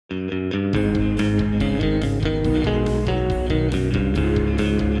Hey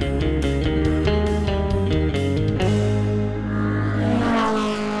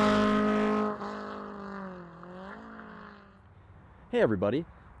everybody,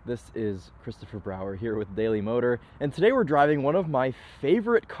 this is Christopher Brower here with Daily Motor, and today we're driving one of my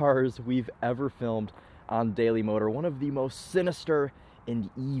favorite cars we've ever filmed on Daily Motor, one of the most sinister and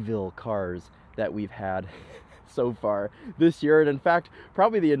evil cars that we've had so far this year, and in fact,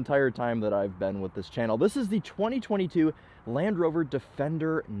 probably the entire time that I've been with this channel. This is the 2022 Land Rover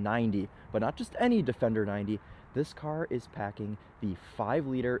Defender 90, but not just any Defender 90. This car is packing the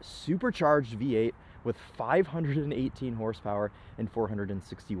 5-liter supercharged V8 with 518 horsepower and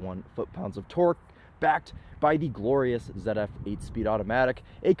 461 foot-pounds of torque, backed by the glorious ZF 8-speed automatic,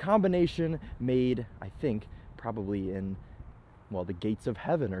 a combination made, I think, probably in, well, the gates of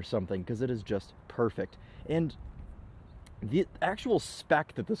heaven or something, because it is just perfect. And the actual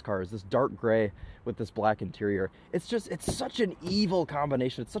spec that this car is, this dark gray with this black interior, it's such an evil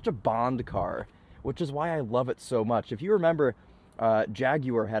combination. It's such a Bond car, which is why I love it so much. If you remember,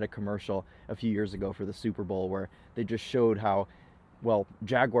 Jaguar had a commercial a few years ago for the Super Bowl where they just showed how, well,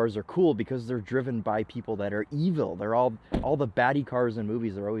 Jaguars are cool because they're driven by people that are evil. They're all the baddie cars in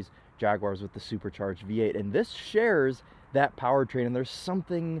movies are always Jaguars with the supercharged V8, and this shares that powertrain, and there's some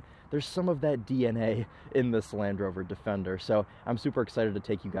of that DNA in this Land Rover Defender. So I'm super excited to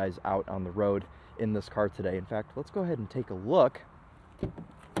take you guys out on the road in this car today. In fact, let's go ahead and take a look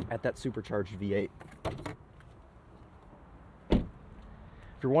at that supercharged V8. If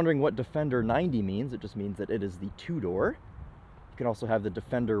you're wondering what Defender 90 means, it just means that it is the 2-door. You can also have the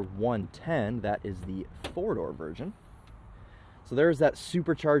Defender 110, that is the 4-door version. So there's that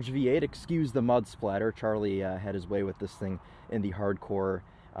supercharged V8. Excuse the mud splatter. Charlie had his way with this thing in the hardcore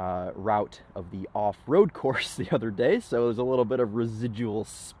route of the off-road course the other day, so there's a little bit of residual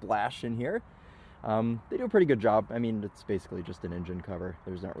splash in here. They do a pretty good job. I mean, it's basically just an engine cover.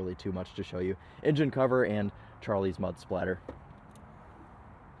 There's not really too much to show you. Engine cover and Charlie's mud splatter.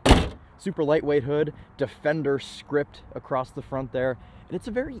 Super lightweight hood, Defender script across the front there, and it's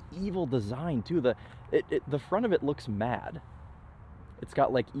a very evil design too. The front of it looks mad. It's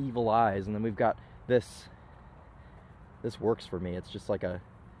got like evil eyes, and then we've got this. This works for me. It's just like a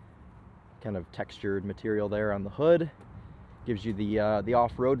kind of textured material there on the hood. Gives you the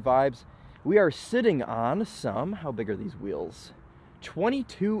off-road vibes. We are sitting on some, how big are these wheels?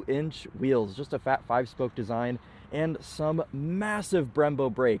 22-inch wheels, just a fat 5-spoke design, and some massive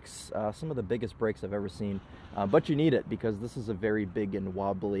Brembo brakes, some of the biggest brakes I've ever seen, but you need it because this is a very big and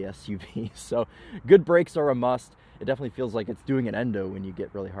wobbly SUV, so good brakes are a must. It definitely feels like it's doing an endo when you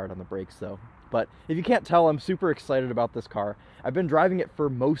get really hard on the brakes though. But if you can't tell, I'm super excited about this car. I've been driving it for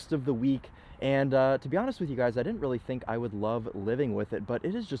most of the week, and to be honest with you guys, I didn't really think I would love living with it, but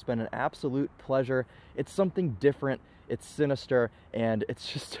it has just been an absolute pleasure. It's something different, it's sinister, and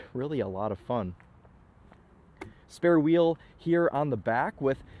it's just really a lot of fun. Spare wheel here on the back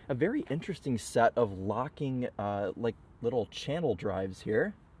with a very interesting set of locking like little channel drives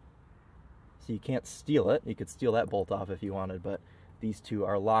here. So you can't steal it. You could steal that bolt off if you wanted, but these two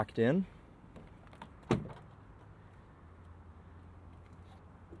are locked in.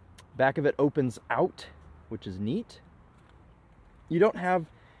 Back of it opens out, which is neat. You don't have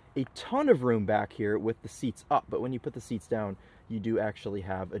a ton of room back here with the seats up, but when you put the seats down, you do actually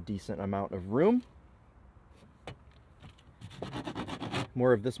have a decent amount of room.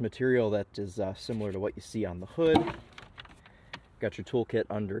 More of this material that is similar to what you see on the hood. Got your toolkit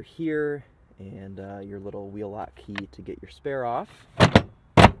under here, and your little wheel lock key to get your spare off.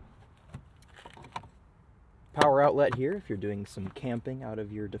 Power outlet here if you're doing some camping out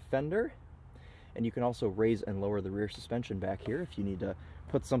of your Defender. And you can also raise and lower the rear suspension back here if you need to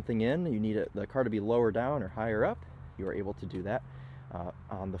put something in. You need the car to be lower down or higher up. You are able to do that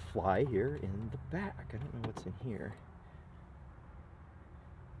on the fly here in the back. I don't know what's in here.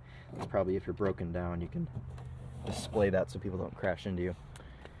 That's probably if you're broken down, you can display that so people don't crash into you.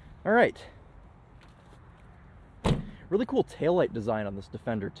 All right. Really cool taillight design on this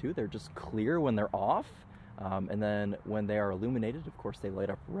Defender too. They're just clear when they're off. And then when they are illuminated, of course, they light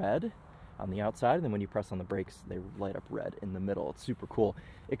up red on the outside. And then when you press on the brakes, they light up red in the middle. It's super cool.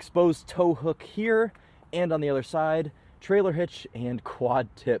 Exposed tow hook here and on the other side. Trailer hitch and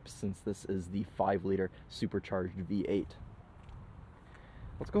quad tips, since this is the 5-liter supercharged V8.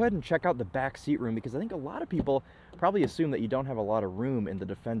 Let's go ahead and check out the back seat room, because I think a lot of people probably assume that you don't have a lot of room in the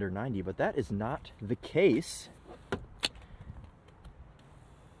Defender 90, but that is not the case.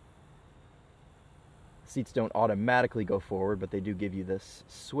 Seats don't automatically go forward, but they do give you this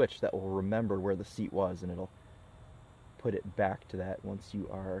switch that will remember where the seat was, and it'll put it back to that once you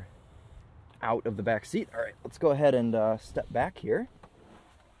are out of the back seat. All right, let's go ahead and step back here.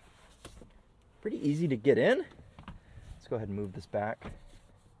 Pretty easy to get in. Let's go ahead and move this back.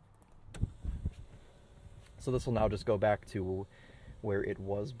 So this will now just go back to where it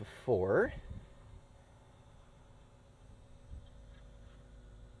was before.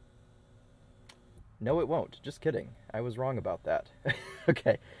 No, it won't. Just kidding. I was wrong about that.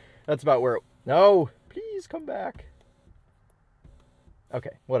 Okay, that's about where it... No! Please come back.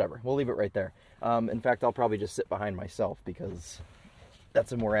 Okay, whatever. We'll leave it right there. In fact, I'll probably just sit behind myself because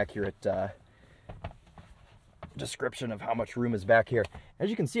that's a more accurate description of how much room is back here. As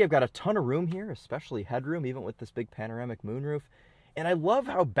you can see, I've got a ton of room here, especially headroom, even with this big panoramic moonroof. And I love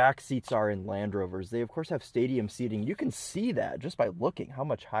how back seats are in Land Rovers. They, of course, have stadium seating. You can see that just by looking how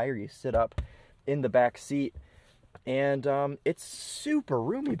much higher you sit up in the back seat. And it's super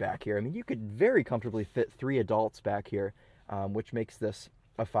roomy back here. I mean, you could very comfortably fit 3 adults back here, which makes this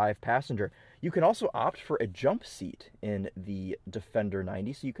a 5-passenger. You can also opt for a jump seat in the Defender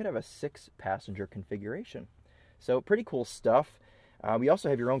 90, so you could have a 6-passenger configuration. So pretty cool stuff. We also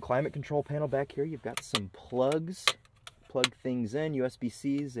have your own climate control panel back here. You've got some plugs, plug things in,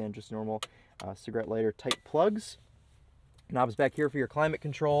 USB-Cs, and just normal cigarette lighter type plugs. Knobs back here for your climate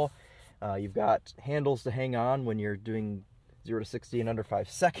control. You've got handles to hang on when you're doing 0 to 60 in under 5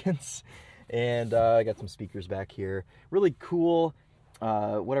 seconds. And I got some speakers back here. Really cool,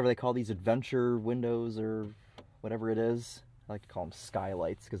 whatever they call these, adventure windows or whatever it is. I like to call them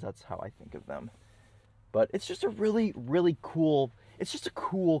skylights because that's how I think of them. But it's just a really, really cool, it's just a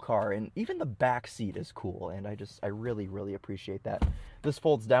cool car, and even the back seat is cool, and I really, really appreciate that. This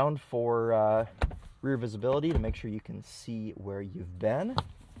folds down for rear visibility to make sure you can see where you've been.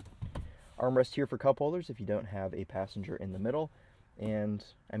 Armrest here for cup holders if you don't have a passenger in the middle. And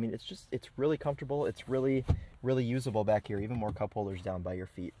I mean, it's really comfortable. It's really, really usable back here. Even more cup holders down by your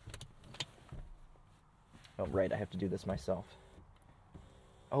feet. Oh, right, I have to do this myself.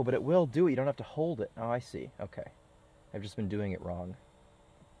 Oh, but it will do it. You don't have to hold it. Oh, I see. Okay. I've just been doing it wrong.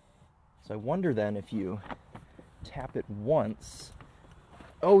 So I wonder then if you tap it once.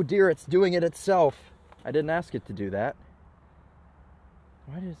 Oh dear, it's doing it itself. I didn't ask it to do that.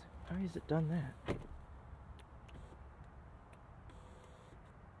 How has it done that?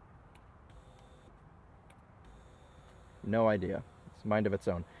 No idea. It's a mind of its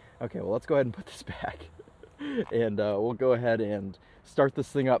own. Okay, well, let's go ahead and put this back. And we'll go ahead and start this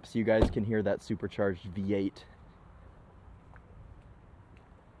thing up so you guys can hear that supercharged V8.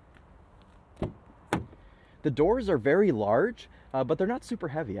 The doors are very large, but they're not super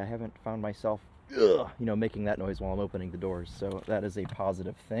heavy. I haven't found myself, making that noise while I'm opening the doors, so that is a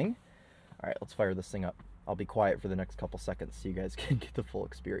positive thing. All right, let's fire this thing up. I'll be quiet for the next couple seconds so you guys can get the full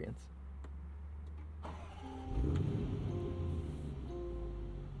experience.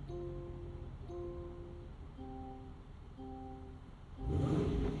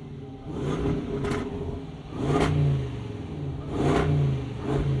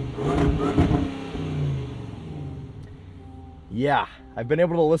 Yeah, I've been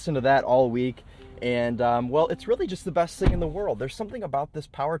able to listen to that all week, and well, it's really just the best thing in the world. There's something about this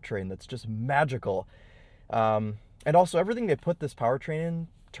powertrain that's just magical. And also, everything they put this powertrain in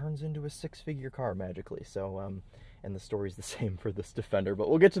turns into a 6-figure car magically. So, and the story's the same for this Defender, but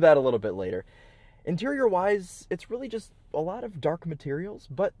we'll get to that a little bit later. Interior-wise, it's really just a lot of dark materials,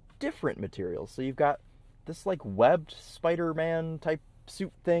 but different materials. So you've got this like webbed Spider-Man type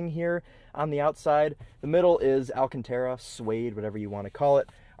suit thing here on the outside. The middle is Alcantara, suede, whatever you want to call it.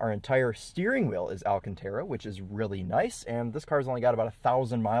 Our entire steering wheel is Alcantara, which is really nice, and this car's only got about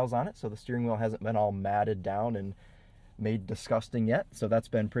 1,000 miles on it, so the steering wheel hasn't been all matted down and made disgusting yet, so that's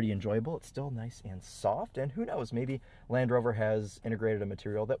been pretty enjoyable. It's still nice and soft, and who knows, maybe Land Rover has integrated a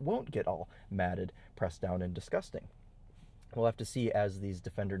material that won't get all matted, pressed down, and disgusting. We'll have to see as these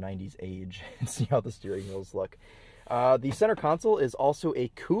Defender 90s age and see how the steering wheels look. The center console is also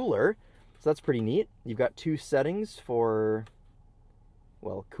a cooler, so that's pretty neat. You've got 2 settings for,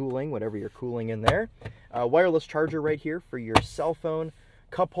 well, cooling, whatever you're cooling in there. Wireless charger right here for your cell phone.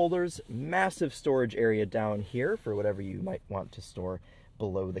 Cup holders, massive storage area down here for whatever you might want to store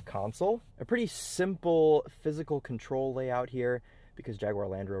below the console. A pretty simple physical control layout here because Jaguar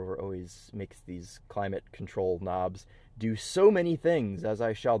Land Rover always makes these climate control knobs do so many things, as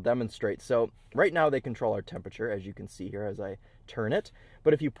I shall demonstrate. So right now they control our temperature, as you can see here as I turn it,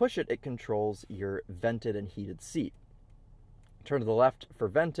 but if you push it, it controls your vented and heated seat. Turn to the left for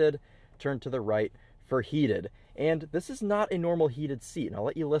vented, turn to the right for heated. And this is not a normal heated seat, and I'll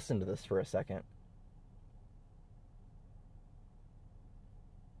let you listen to this for a second.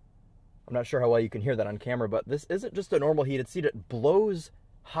 I'm not sure how well you can hear that on camera, but this isn't just a normal heated seat. It blows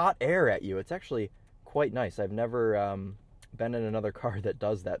hot air at you. It's actually quite nice. I've never been in another car that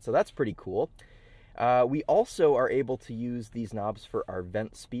does that, so that's pretty cool. We also are able to use these knobs for our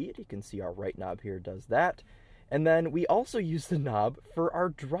vent speed. You can see our right knob here does that. And then we also use the knob for our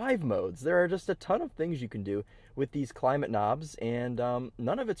drive modes. There are just a ton of things you can do with these climate knobs, and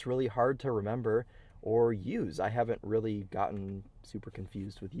none of it's really hard to remember or use. I haven't really gotten super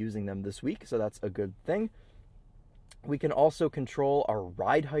confused with using them this week, so that's a good thing. We can also control our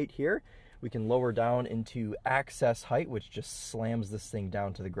ride height here. We can lower down into access height, which just slams this thing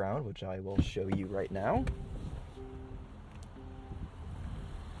down to the ground, which I will show you right now.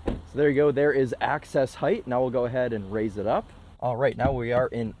 So there you go, there is access height. Now we'll go ahead and raise it up. All right, now we are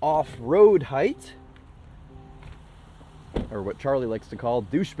in off-road height, or what Charlie likes to call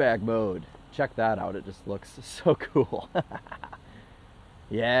douchebag mode. Check that out, it just looks so cool.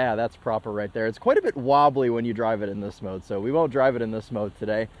 Yeah, that's proper right there. It's quite a bit wobbly when you drive it in this mode, so we won't drive it in this mode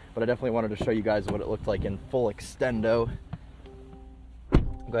today, but I definitely wanted to show you guys what it looked like in full extendo. I'll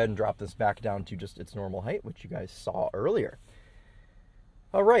go ahead and drop this back down to just its normal height, which you guys saw earlier.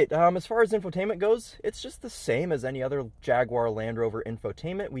 All right, as far as infotainment goes, it's just the same as any other Jaguar Land Rover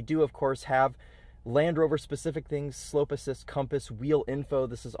infotainment. We do, of course, have Land Rover specific things: slope assist, compass, wheel info.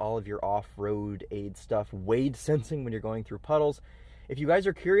 This is all of your off-road aid stuff, wade sensing when you're going through puddles. If you guys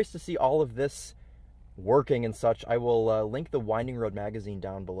are curious to see all of this working and such, I will link the Winding Road magazine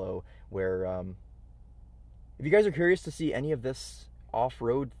down below, where if you guys are curious to see any of this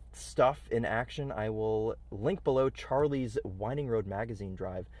off-road stuff in action, I will link below Charlie's Winding Road magazine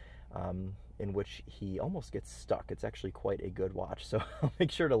drive, in which he almost gets stuck. It's actually quite a good watch, so I'll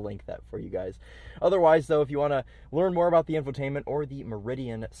make sure to link that for you guys. Otherwise, though, if you want to learn more about the infotainment or the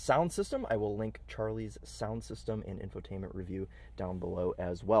Meridian sound system, I will link Charlie's sound system and infotainment review down below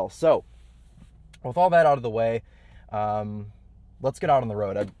as well. So, with all that out of the way, let's get out on the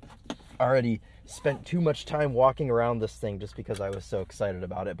road. I've already spent too much time walking around this thing just because I was so excited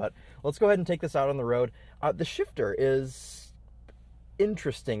about it, but let's go ahead and take this out on the road. The shifter is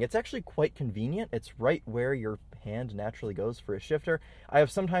interesting. It's actually quite convenient. It's right where your hand naturally goes for a shifter. I have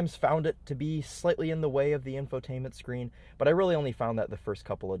sometimes found it to be slightly in the way of the infotainment screen, but I really only found that the first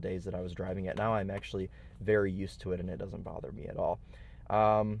couple of days that I was driving it. Now I'm actually very used to it and it doesn't bother me at all.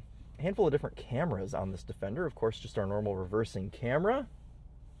 A handful of different cameras on this Defender. Of course, just our normal reversing camera.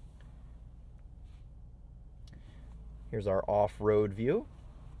 Here's our off-road view.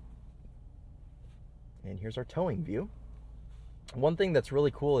 And here's our towing view. One thing that's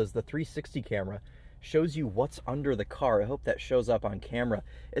really cool is the 360 camera shows you what's under the car. I hope that shows up on camera.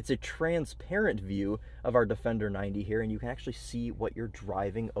 It's a transparent view of our Defender 90 here, and you can actually see what you're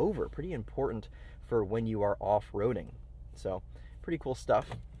driving over. Pretty important for when you are off-roading. So, pretty cool stuff.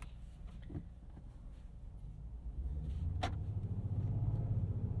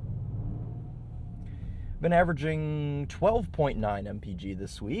 Been averaging 12.9 mpg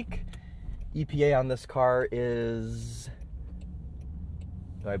this week. EPA on this car is,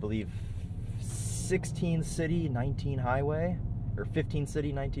 I believe, 16 city, 19 highway, or 15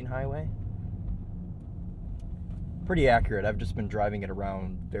 city, 19 highway. Pretty accurate. I've just been driving it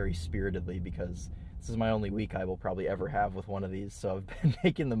around very spiritedly because this is my only week I will probably ever have with one of these, so I've been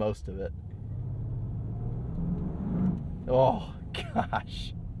making the most of it. Oh,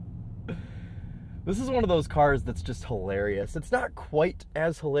 gosh. This is one of those cars that's just hilarious. It's not quite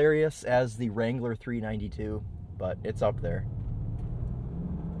as hilarious as the Wrangler 392, but it's up there.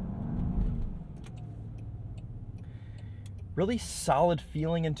 Really solid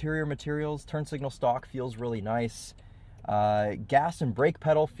feeling interior materials. Turn signal stock feels really nice. Gas and brake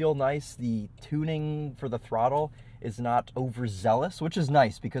pedal feel nice. The tuning for the throttle is not overzealous, which is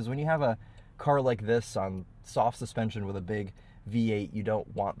nice because when you have a car like this on soft suspension with a big V8, you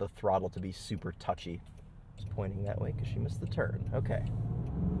don't want the throttle to be super touchy. Just pointing that way because she missed the turn. Okay.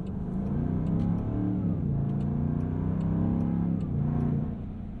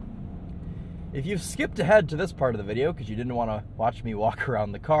 If you've skipped ahead to this part of the video because you didn't want to watch me walk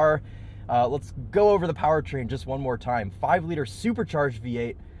around the car, let's go over the powertrain just one more time. 5-liter supercharged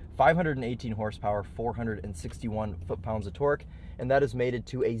V8, 518 horsepower, 461 foot-pounds of torque, and that is mated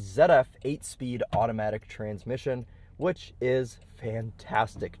to a ZF 8-speed automatic transmission, which is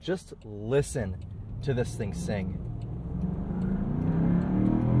fantastic. Just listen to this thing sing.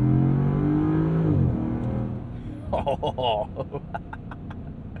 Oh.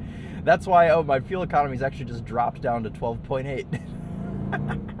 That's why my fuel economy's actually just dropped down to 12.8.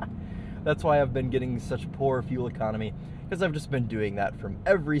 That's why I've been getting such poor fuel economy, because I've just been doing that from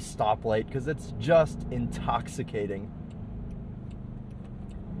every stoplight, because it's just intoxicating.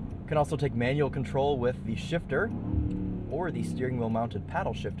 can also take manual control with the shifter or the steering wheel mounted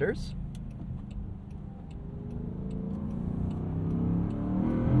paddle shifters.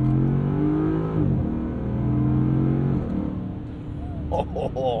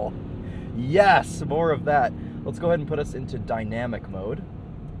 Oh, yes, more of that. Let's go ahead and put us into dynamic mode.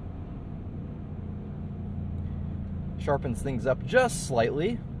 Sharpens things up just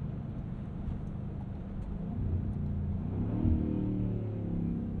slightly.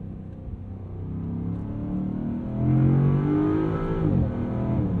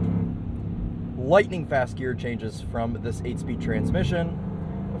 Lightning fast gear changes from this 8-speed transmission.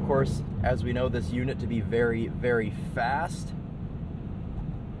 Of course, as we know this unit to be very, very fast.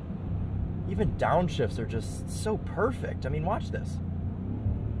 Even downshifts are just so perfect. I mean, watch this.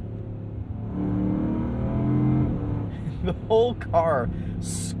 The whole car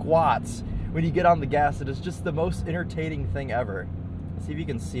squats when you get on the gas. It is just the most entertaining thing ever. Let's see if you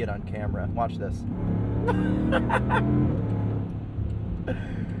can see it on camera. Watch this.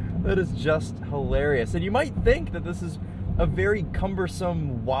 That is just hilarious. And you might think that this is a very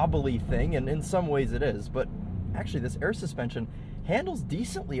cumbersome, wobbly thing, and in some ways it is, but actually this air suspension handles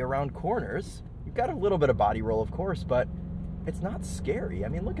decently around corners. You've got a little bit of body roll, of course, but it's not scary. I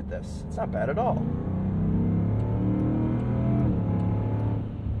mean, look at this. It's not bad at all.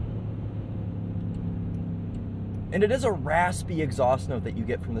 And it is a raspy exhaust note that you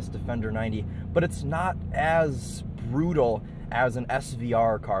get from this Defender 90, but it's not as brutal as an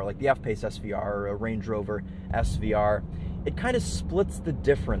SVR car, like the F-Pace SVR or a Range Rover SVR. It kind of splits the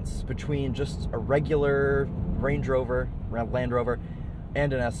difference between just a regular Range Rover, Land Rover,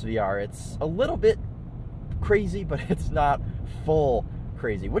 and an SVR. It's a little bit crazy, but it's not full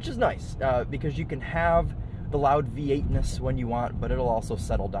crazy, which is nice, because you can have the loud V8-ness when you want, but it'll also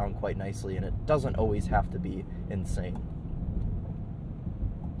settle down quite nicely, and it doesn't always have to be insane.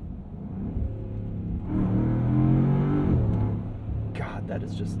 God, that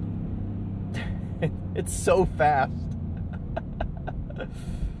is just... it's so fast.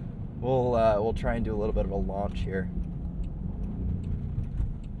 We'll try and do a little bit of a launch here.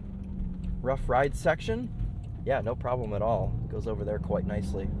 Rough ride section? Yeah, no problem at all. Goes over there quite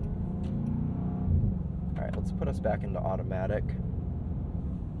nicely. All right, let's put us back into automatic.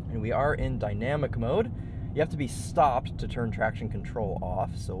 And we are in dynamic mode. You have to be stopped to turn traction control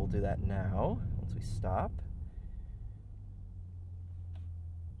off, so we'll do that now, once we stop.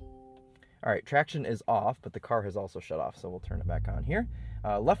 All right, traction is off, but the car has also shut off, so we'll turn it back on here.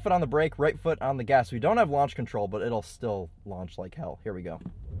 Left foot on the brake, right foot on the gas. We don't have launch control, but it'll still launch like hell. Here we go.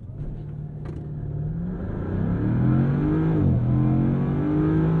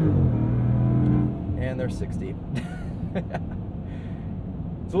 And there's 60.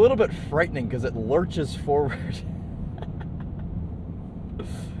 It's a little bit frightening because it lurches forward.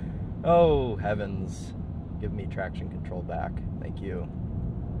 Oh, heavens. Give me traction control back. Thank you.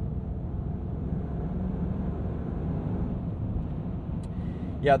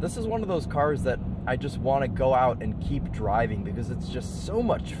 Yeah, this is one of those cars that I just want to go out and keep driving because it's just so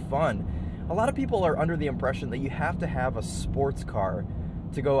much fun. A lot of people are under the impression that you have to have a sports car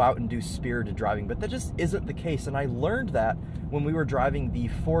to go out and do spirited driving, but that just isn't the case. And I learned that when we were driving the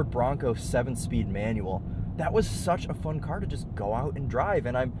Ford Bronco 7-speed manual. That was such a fun car to just go out and drive,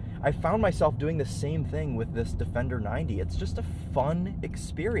 and I found myself doing the same thing with this Defender 90. It's just a fun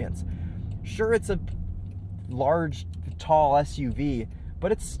experience. Sure, it's a large, tall SUV,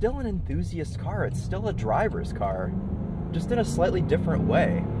 but it's still an enthusiast car. It's still a driver's car, just in a slightly different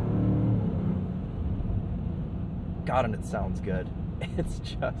way. God, and it sounds good. It's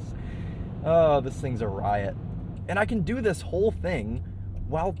just, oh, this thing's a riot. And I can do this whole thing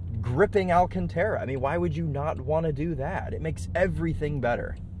while gripping Alcantara. I mean, why would you not want to do that? It makes everything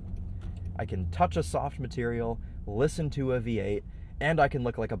better. I can touch a soft material, listen to a V8, and I can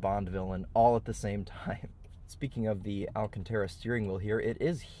look like a Bond villain all at the same time. Speaking of the Alcantara steering wheel here, it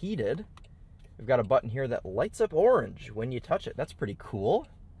is heated. We've got a button here that lights up orange when you touch it. That's pretty cool.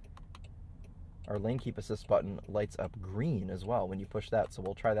 Our lane keep assist button lights up green as well when you push that, so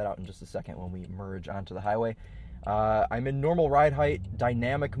we'll try that out in just a second when we merge onto the highway. I'm in normal ride height,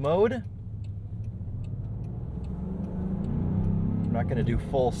 dynamic mode. I'm not going to do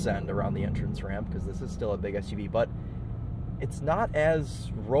full send around the entrance ramp because this is still a big SUV, but it's not as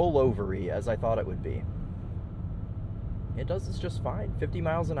rollover-y as I thought it would be. It does this just fine. 50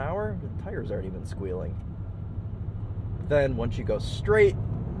 miles an hour, the tires aren't even squealing. Then once you go straight,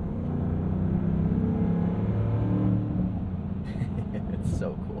 it's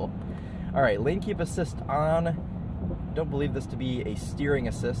so cool. All right, lane keep assist on. Don't believe this to be a steering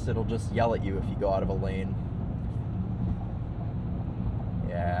assist. It'll just yell at you if you go out of a lane.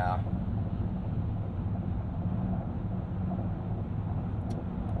 Yeah.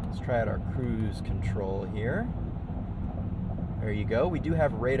 Let's try out our cruise control here. There you go. We do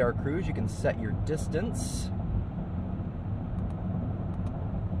have radar cruise. You can set your distance.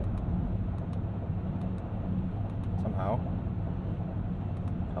 Somehow.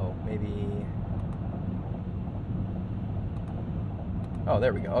 Oh, maybe... Oh,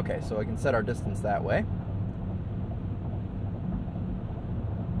 there we go. Okay, so I can set our distance that way.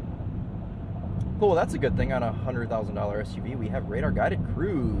 Cool, that's a good thing on a $100,000 SUV. We have radar guided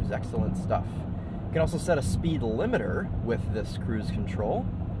cruise. Excellent stuff. You can also set a speed limiter with this cruise control.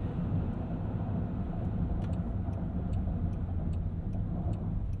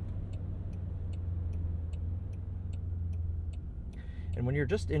 And when you're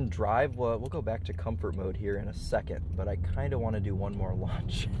just in drive, well, we'll go back to comfort mode here in a second, but I kind of want to do one more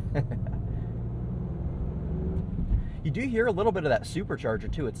launch. You do hear a little bit of that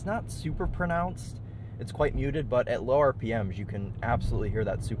supercharger too. It's not super pronounced. It's quite muted, but at low RPMs, you can absolutely hear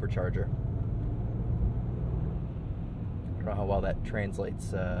that supercharger. I don't know how well that translates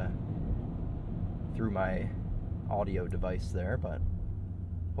through my audio device there, but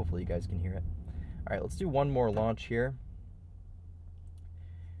hopefully you guys can hear it. All right, let's do one more launch here.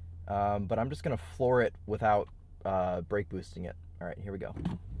 But I'm just going to floor it without brake boosting it. All right, here we go.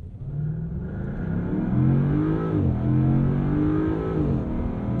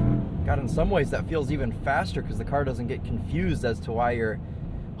 God, in some ways that feels even faster because the car doesn't get confused as to why you're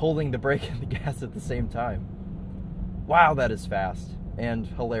holding the brake and the gas at the same time. Wow, that is fast and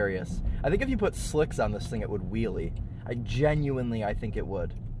hilarious. I think if you put slicks on this thing, it would wheelie. I think it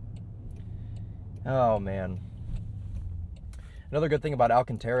would. Oh, man. Another good thing about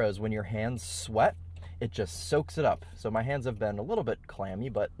Alcantara is when your hands sweat, it just soaks it up. So my hands have been a little bit clammy,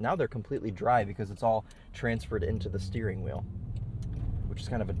 but now they're completely dry because it's all transferred into the steering wheel, which is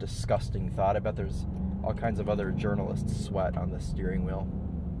kind of a disgusting thought. I bet there's all kinds of other journalists' sweat on the steering wheel.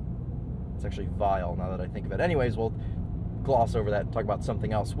 It's actually vile now that I think of it. Anyways, we'll gloss over that and talk about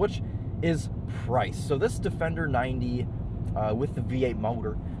something else, which is price. So this Defender 90 with the V8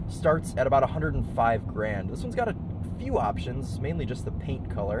 motor starts at about 105 grand. This one's got a few options, mainly just the paint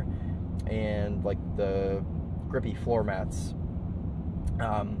color and like the grippy floor mats.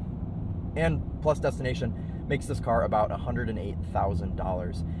 And Plus Destination makes this car about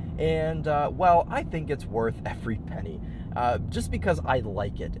 $108,000. And well, I think it's worth every penny, just because I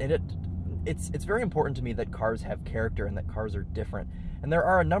like it. And it's very important to me that cars have character and that cars are different. And there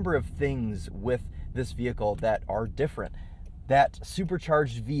are a number of things with this vehicle that are different. That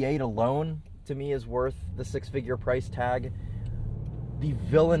supercharged V8 alone, to me, is worth the six-figure price tag. The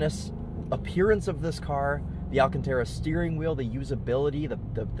villainous appearance of this car, the Alcantara steering wheel, the usability,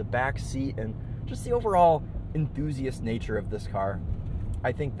 the back seat, and just the overall enthusiast nature of this car.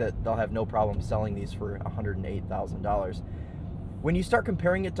 I think that they'll have no problem selling these for $108,000. When you start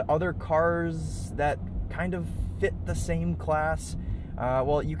comparing it to other cars that kind of fit the same class,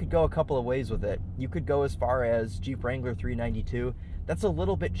 well, you could go a couple of ways with it. You could go as far as Jeep Wrangler 392. That's a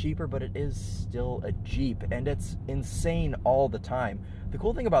little bit cheaper, but it is still a Jeep, and it's insane all the time. The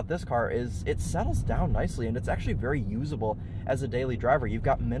cool thing about this car is it settles down nicely, and it's actually very usable as a daily driver. You've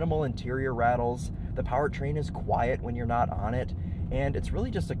got minimal interior rattles, the powertrain is quiet when you're not on it, and it's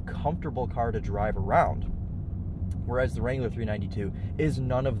really just a comfortable car to drive around. Whereas the Wrangler 392 is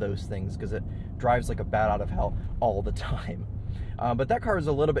none of those things because it drives like a bat out of hell all the time. But that car is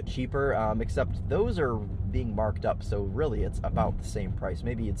a little bit cheaper, except those are being marked up, so really it's about the same price.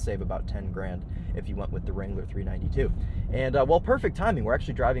 Maybe you'd save about 10 grand if you went with the Wrangler 392. And, well, perfect timing. We're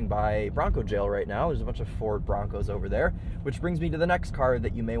actually driving by Bronco Jail right now. There's a bunch of Ford Broncos over there, which brings me to the next car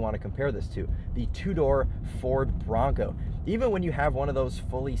that you may want to compare this to, the two-door Ford Bronco. Even when you have one of those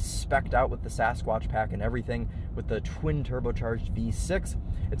fully spec'd out with the Sasquatch pack and everything, with the twin turbocharged V6,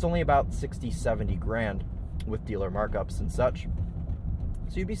 it's only about 60, 70 grand with dealer markups and such.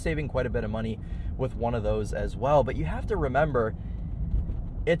 So you'd be saving quite a bit of money with one of those as well. But you have to remember,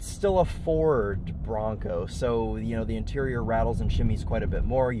 it's still a Ford Bronco. So, you know, the interior rattles and shimmies quite a bit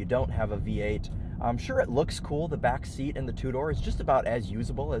more. You don't have a V8. I'm sure it looks cool. The back seat and the two-door is just about as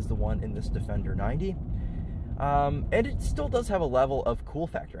usable as the one in this Defender 90. And it still does have a level of cool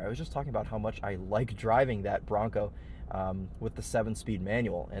factor. I was just talking about how much I like driving that Bronco with the 7-speed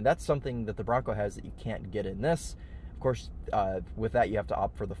manual. And that's something that the Bronco has that you can't get in this. Of course, with that you have to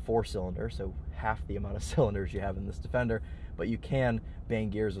opt for the 4-cylinder, so half the amount of cylinders you have in this Defender, but you can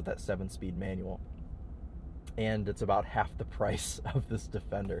bang gears with that 7-speed manual. And it's about half the price of this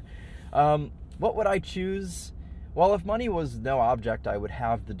Defender. What would I choose? Well, if money was no object, I would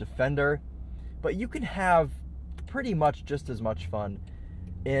have the Defender, but you can have pretty much just as much fun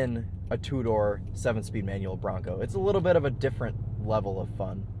in a two-door, 7-speed manual Bronco. It's a little bit of a different level of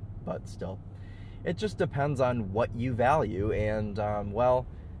fun, but still. It just depends on what you value, and, well,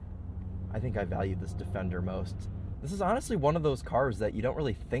 I think I value this Defender most. This is honestly one of those cars that you don't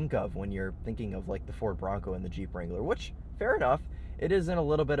really think of when you're thinking of, like, the Ford Bronco and the Jeep Wrangler, which, fair enough, it is in a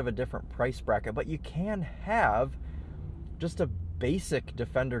little bit of a different price bracket, but you can have just a basic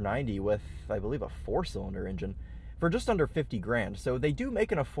Defender 90 with, I believe, a 4-cylinder engine for just under 50 grand. So they do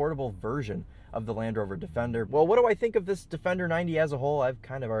make an affordable version of the Land Rover Defender. Well, what do I think of this Defender 90 as a whole? I've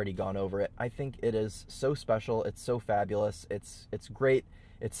kind of already gone over it. I think it is so special. It's so fabulous. It's great.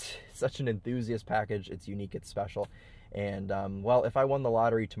 It's such an enthusiast package. It's unique. It's special. And, well, if I won the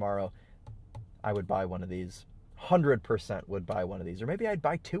lottery tomorrow, I would buy one of these. 100% would buy one of these. Or maybe I'd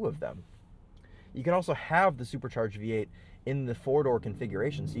buy 2 of them. You can also have the supercharged V8 in the 4-door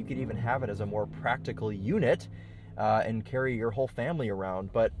configuration, so you could even have it as a more practical unit and carry your whole family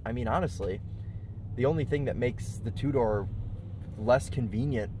around. But, I mean, honestly, the only thing that makes the 2-door less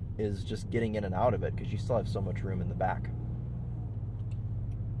convenient is just getting in and out of it, because you still have so much room in the back.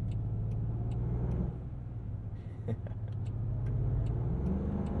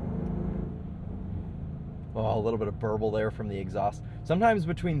 Oh, a little bit of burble there from the exhaust. Sometimes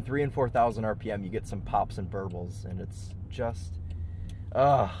between 3,000 and 4,000 RPM, you get some pops and burbles, and it's just,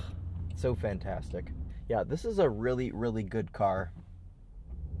 so fantastic. Yeah, this is a really, really good car.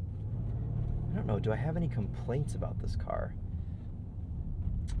 I don't know, do I have any complaints about this car?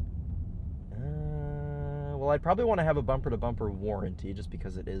 Well, I'd probably want to have a bumper-to-bumper warranty just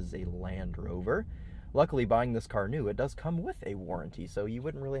because it is a Land Rover. Luckily, buying this car new, it does come with a warranty, so you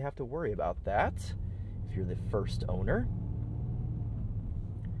wouldn't really have to worry about that if you're the first owner.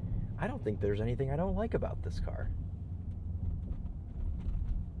 I don't think there's anything I don't like about this car.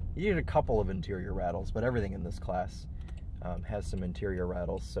 You get a couple of interior rattles, but everything in this class has some interior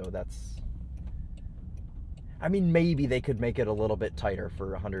rattles, so that's... I mean, maybe they could make it a little bit tighter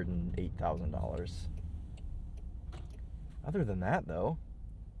for $108,000. Other than that, though,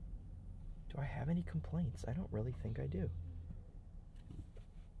 do I have any complaints? I don't really think I do.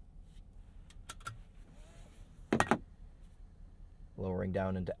 Lowering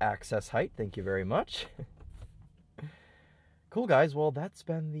down into access height, thank you very much. Cool, guys. Well, that's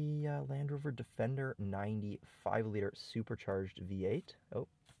been the Land Rover Defender 90 5-liter supercharged V8. Oh,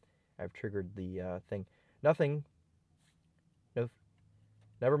 I've triggered the thing. Nothing. No,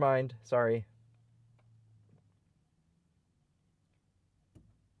 never mind. Sorry.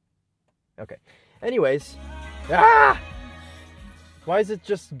 Okay. Anyways. Ah! Why is it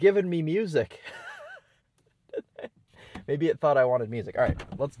just giving me music? Maybe it thought I wanted music. All right,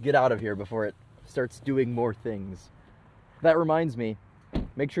 let's get out of here before it starts doing more things. That reminds me,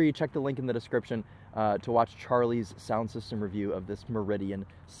 make sure you check the link in the description to watch Charlie's sound system review of this Meridian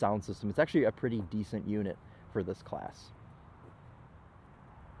sound system. It's actually a pretty decent unit for this class.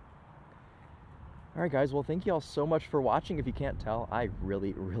 All right, guys. Well, thank you all so much for watching. If you can't tell, I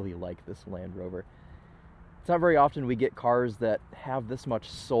really, really like this Land Rover. It's not very often we get cars that have this much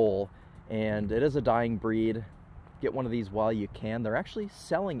soul, and it is a dying breed. Get one of these while you can. They're actually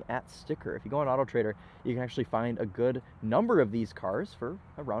selling at sticker. If you go on Auto Trader, you can actually find a good number of these cars for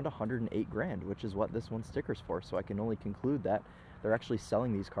around 108 grand, which is what this one stickers for. So I can only conclude that they're actually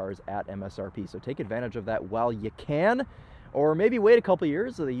selling these cars at MSRP. So take advantage of that while you can, or maybe wait a couple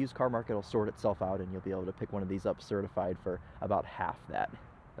years so the used car market will sort itself out and you'll be able to pick one of these up certified for about half that.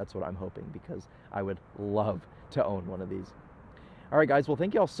 That's what I'm hoping, because I would love to own one of these. All right, guys. Well,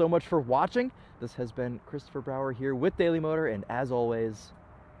 thank you all so much for watching. This has been Christopher Brower here with Daily Motor, and as always,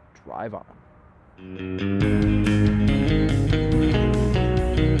 drive on.